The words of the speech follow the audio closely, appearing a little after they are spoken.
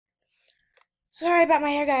Sorry about my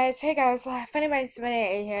hair, guys. Hey, guys. Funny my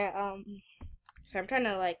here. So I'm trying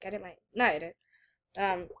to edit my not edit.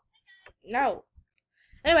 No.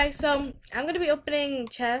 Anyway, so I'm gonna be opening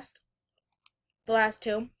chest, the last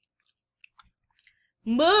two.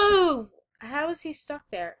 Move. How is he stuck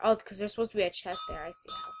there? Oh, because there's supposed to be a chest there. I see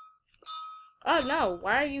how. Oh no!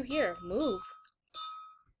 Why are you here? Move.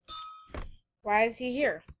 Why is he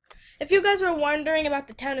here? If you guys were wondering about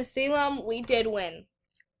the town of Salem, we did win.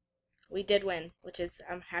 We did win, which is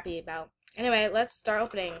I'm happy about. Anyway, let's start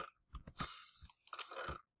opening.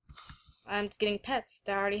 I'm getting pets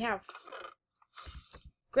that I already have.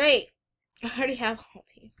 Great. I already have all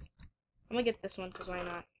these. I'm gonna get this one because why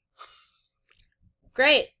not?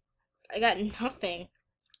 Great. I got nothing.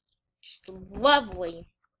 Just lovely.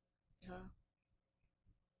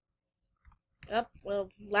 Up, well,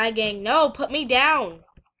 lagging. No, put me down.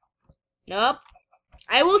 Nope.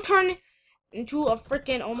 I will turn into a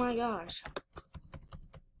freaking. Oh my gosh.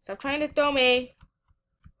 Stop trying to throw me.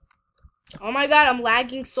 Oh my god, I'm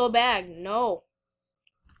lagging so bad. No.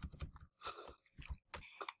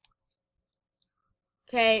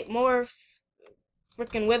 Okay, more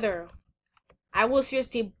freaking wither. I will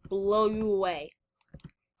seriously blow you away.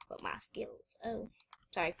 But my skills. Oh,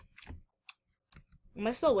 sorry. Am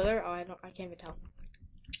I still wither? Oh, I can't even tell.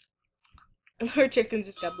 Her chicken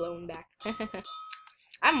just got blown back.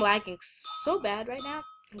 I'm lagging so bad right now.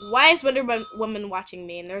 Why is Wonder Woman watching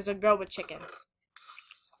me? And there's a girl with chickens.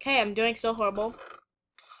 Okay, I'm doing so horrible.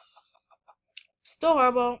 Still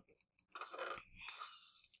horrible.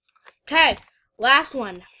 Okay, last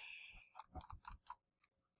one.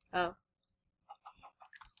 Oh.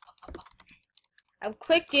 I'm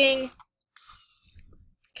clicking.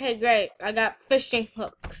 Okay, great. I got fishing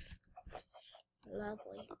hooks.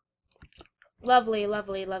 Lovely. Lovely,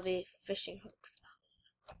 lovely, lovely fishing hooks.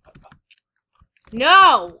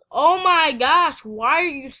 No! Oh my gosh, why are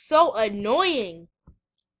you so annoying?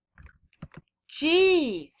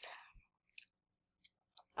 Jeez.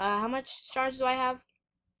 How much stars do I have?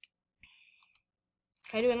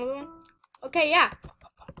 Can I do another one? Okay, yeah.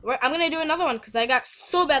 I'm gonna do another one because I got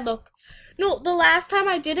so bad luck. No, the last time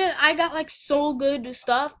I did it, I got like so good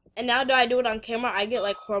stuff. And now that I do it on camera, I get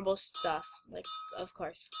like horrible stuff. Like, of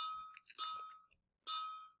course.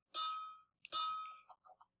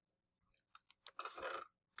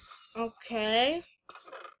 Okay.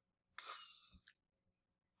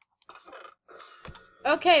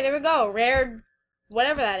 Okay, there we go. Rare,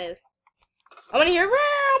 whatever that is. I want to hear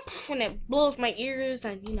and it blows my ears,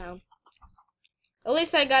 and you know. At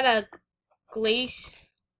least I got a glaze.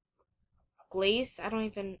 Glaze? I don't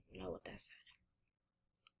even know what that said.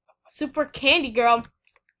 Super candy girl.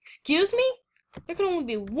 Excuse me? There can only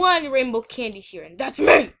be one rainbow candy here, and that's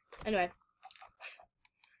me. Anyway,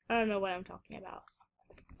 I don't know what I'm talking about.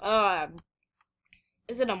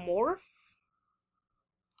 Is it a morph?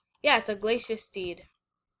 Yeah, it's a glacier steed.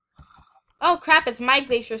 Oh crap! It's my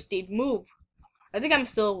glacier steed. Move. I think I'm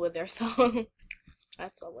still with her, so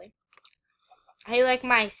that's lovely. I like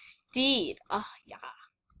my steed. Oh yeah.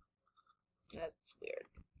 That's weird.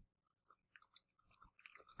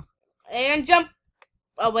 And jump.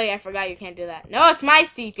 Oh wait, I forgot you can't do that. No, it's my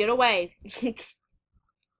steed. Get away.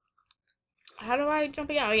 How do I jump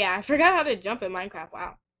again? Oh yeah, I forgot how to jump in Minecraft.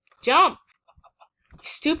 Wow. Jump.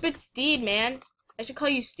 Stupid steed, man. I should call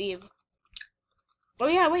you Steve. Oh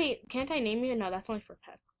yeah, wait. Can't I name you? No, that's only for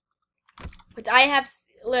pets. But I have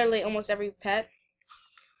literally almost every pet.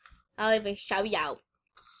 I'll even shout you out.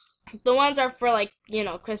 The ones are for like, you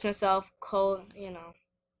know, Christmas stuff, cold, you know,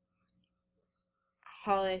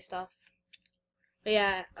 holiday stuff. But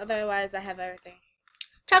yeah, otherwise I have everything.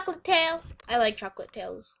 Chocolate tail. I like chocolate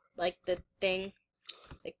tails. Like the thing,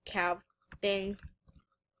 the cow thing,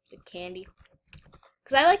 the candy.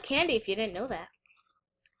 Because I like candy if you didn't know that.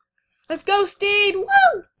 Let's go, Steed!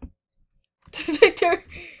 Woo! Victor!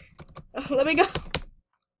 Let me go.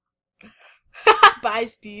 Bye,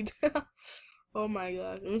 Steed. Oh my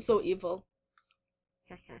gosh, I'm so evil.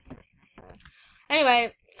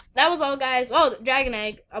 Anyway, that was all, guys. Oh, the dragon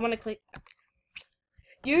egg. I want to click.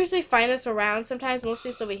 You usually find this around sometimes.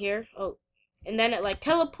 Mostly it's over here. Oh, and then it like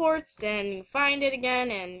teleports, and you find it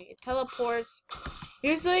again, and it teleports.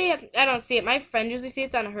 Usually, I don't see it. My friend usually sees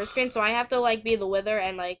it on her screen, so I have to like be the wither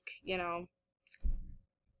and like, you know.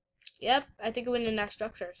 Yep, I think it went in that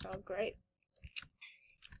structure, so great.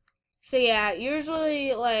 So yeah,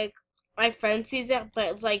 usually like my friend sees it, but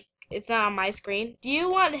it's like it's not on my screen. Do you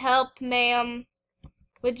want help, ma'am?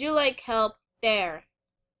 Would you like help there?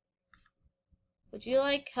 Would you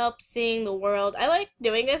like help seeing the world? I like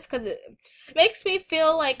doing this because it makes me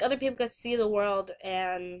feel like other people could see the world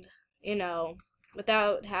and, you know,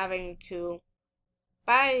 without having to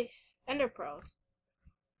Buy Ender Pearls.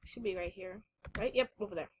 Should be right here. Right? Yep,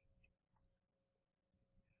 over there.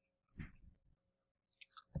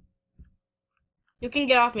 You can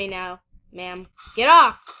get off me now, ma'am. Get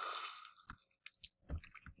off!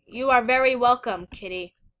 You are very welcome,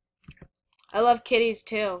 kitty. I love kitties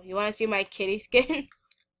too. You want to see my kitty skin?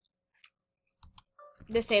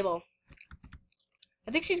 Disable.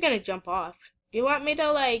 I think she's gonna jump off. Do you want me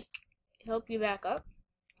to, like, help you back up?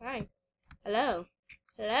 Hi. Hello.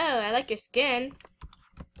 Hello, I like your skin.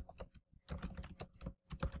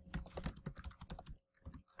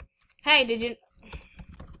 Hey, did you...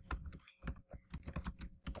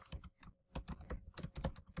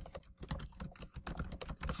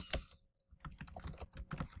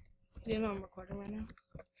 Do you know I'm recording right now?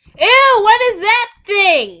 Ew, what is that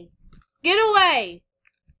thing? Get away.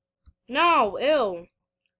 No, ew.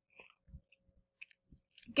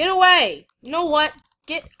 Get away. You know what?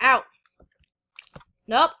 Get out.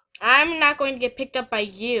 Nope. I'm not going to get picked up by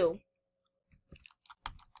you.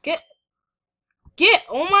 Get.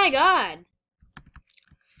 Oh my god.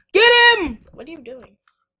 Get him! What are you doing?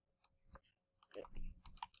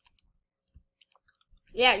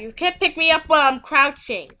 Yeah, you can't pick me up while I'm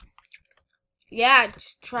crouching. Yeah,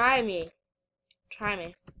 just try me. Try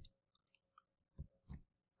me.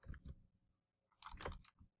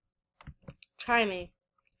 Try me.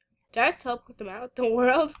 Did I just teleport them out the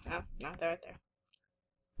world? Oh, no, they're right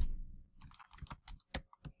there.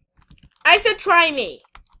 I said try me.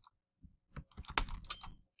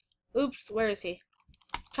 Oops, where is he?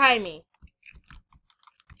 Try me.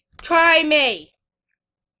 Try me.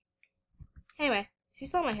 Anyway, is he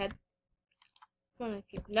still on my head?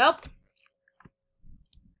 Nope.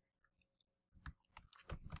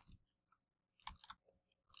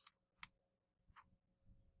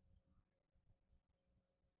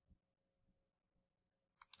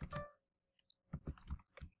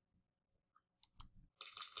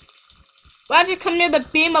 Why'd you come near the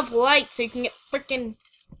beam of light so you can get freaking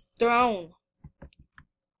thrown?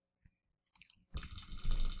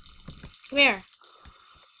 Come here.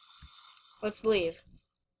 Let's leave.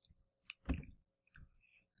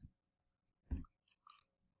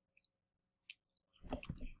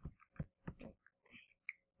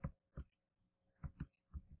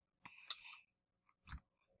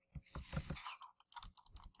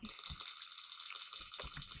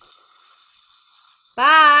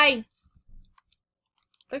 Bye.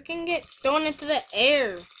 Freaking get thrown into the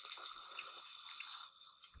air.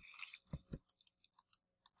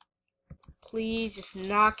 Please just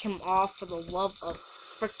knock him off for the love of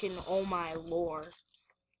freaking oh my lord.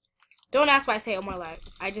 Don't ask why I say oh my lord.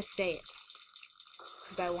 I just say it.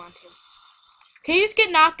 Because I want to. Can you just get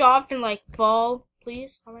knocked off and like fall,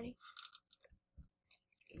 please, already?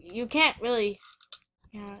 You can't really.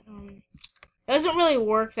 Yeah, it doesn't really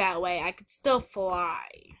work that way. I could still fly.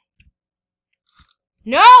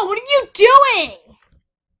 No, what are you doing?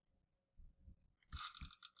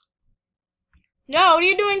 No, what are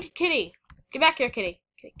you doing to Kitty? Get back here, Kitty.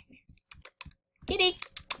 Kitty, come here. Kitty.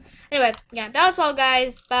 Anyway, yeah, that was all,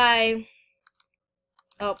 guys. Bye.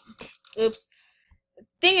 Oh, oops. The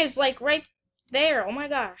thing is, like, right there. Oh, my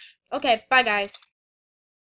gosh. Okay, bye, guys.